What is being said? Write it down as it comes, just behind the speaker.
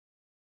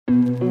Here's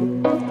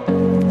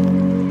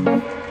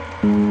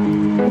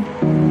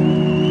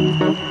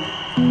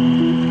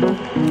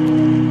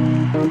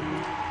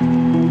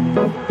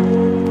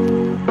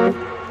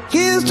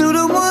to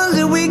the ones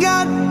that we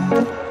got.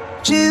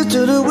 Cheers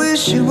to the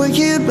wish you were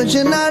here but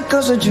you're not.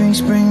 Cause the drinks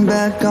bring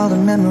back all the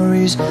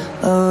memories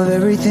of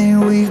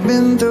everything we've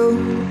been through.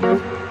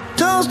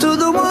 Toast to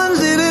the ones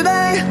here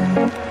today.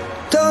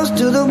 Toast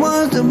to the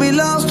ones that we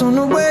lost on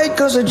the way.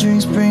 Cause the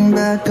drinks bring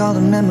back all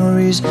the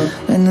memories.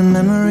 And the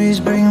memories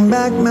bring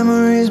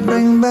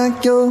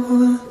back your.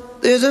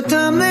 There's a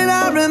time that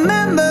I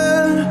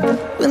remember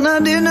when I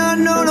did not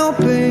know no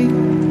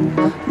pain,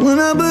 when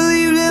I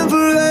believed in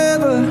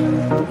forever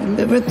and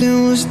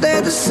everything would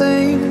stay the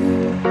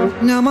same.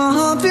 Now my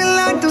heart feel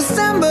like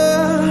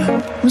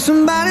December when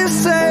somebody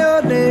say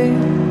your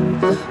name.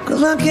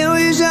 Cause I can't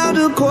reach out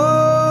to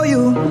call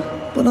you,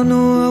 but I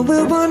know I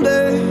will one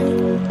day.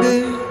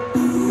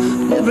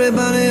 Yeah.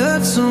 Everybody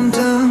hurts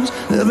sometimes,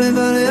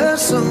 everybody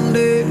hurts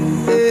someday.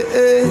 Yeah,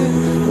 yeah.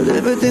 But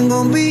everything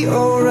gon' be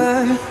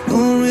alright.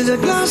 Gonna raise a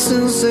glass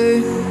and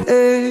say,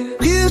 hey.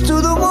 Here's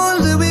to the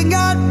ones that we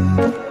got.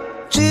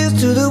 Cheers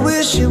to the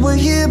wish you were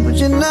here but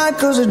you're not.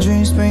 Cause the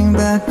drinks bring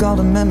back all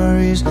the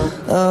memories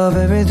of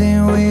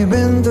everything we've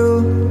been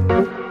through.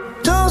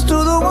 Toast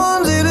to the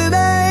ones here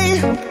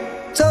today.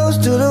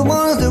 Toast to the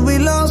ones that we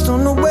lost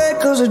on the way.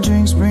 Cause the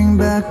drinks bring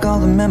back all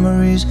the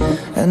memories.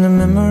 And the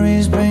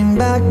memories bring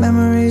back your.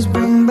 Memories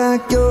bring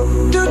back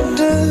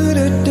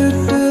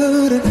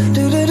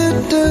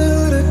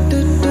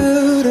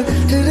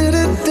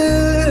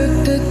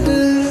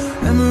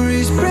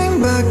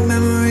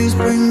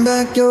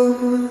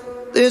your.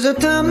 There's a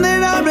time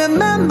that I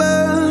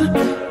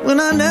remember when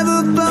I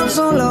never felt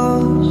so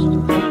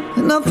lost,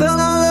 and I felt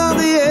all of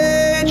the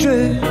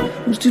hatred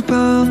was too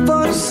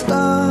powerful to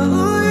stop.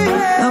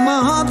 Now my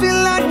heart feel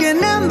like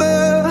an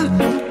ember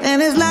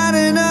and it's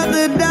lighting up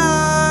the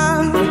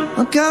dark.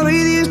 I'll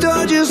carry these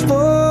torches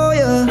for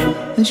you,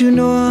 and you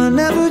know I'll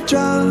never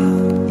drop.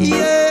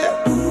 Yeah.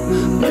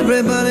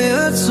 Everybody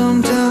hurts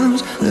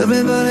sometimes,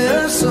 everybody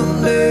hurts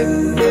someday.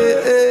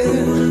 Yeah, yeah.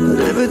 But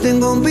everything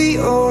gon' be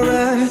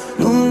alright.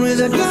 Gonna raise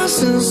a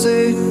glass and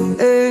say,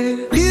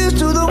 hey. Here's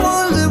to the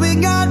ones that we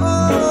got.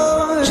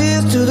 Oh,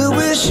 cheers to the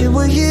wish you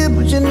were here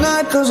but you're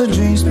not. Cause the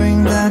drinks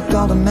bring back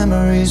all the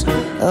memories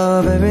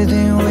of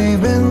everything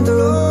we've been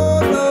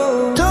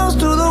through. Toast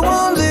to the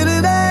ones here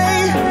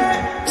today.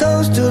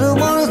 Toast to the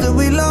ones that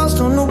we lost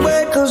on the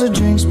way. Cause the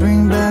drinks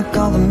bring back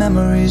all the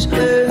memories.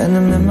 And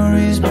the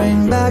memories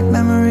bring back your.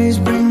 Memories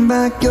bring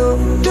back your.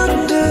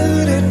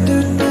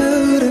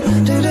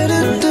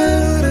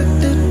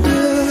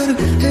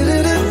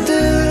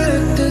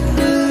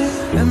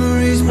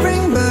 Memories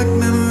bring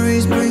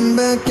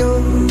back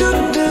your.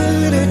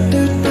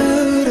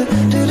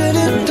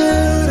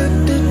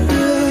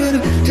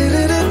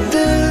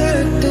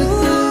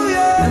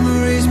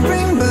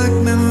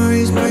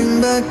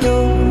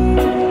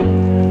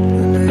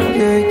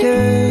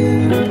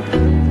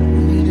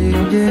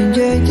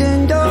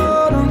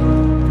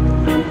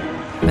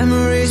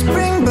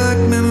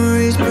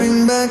 Memories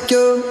bring back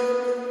your.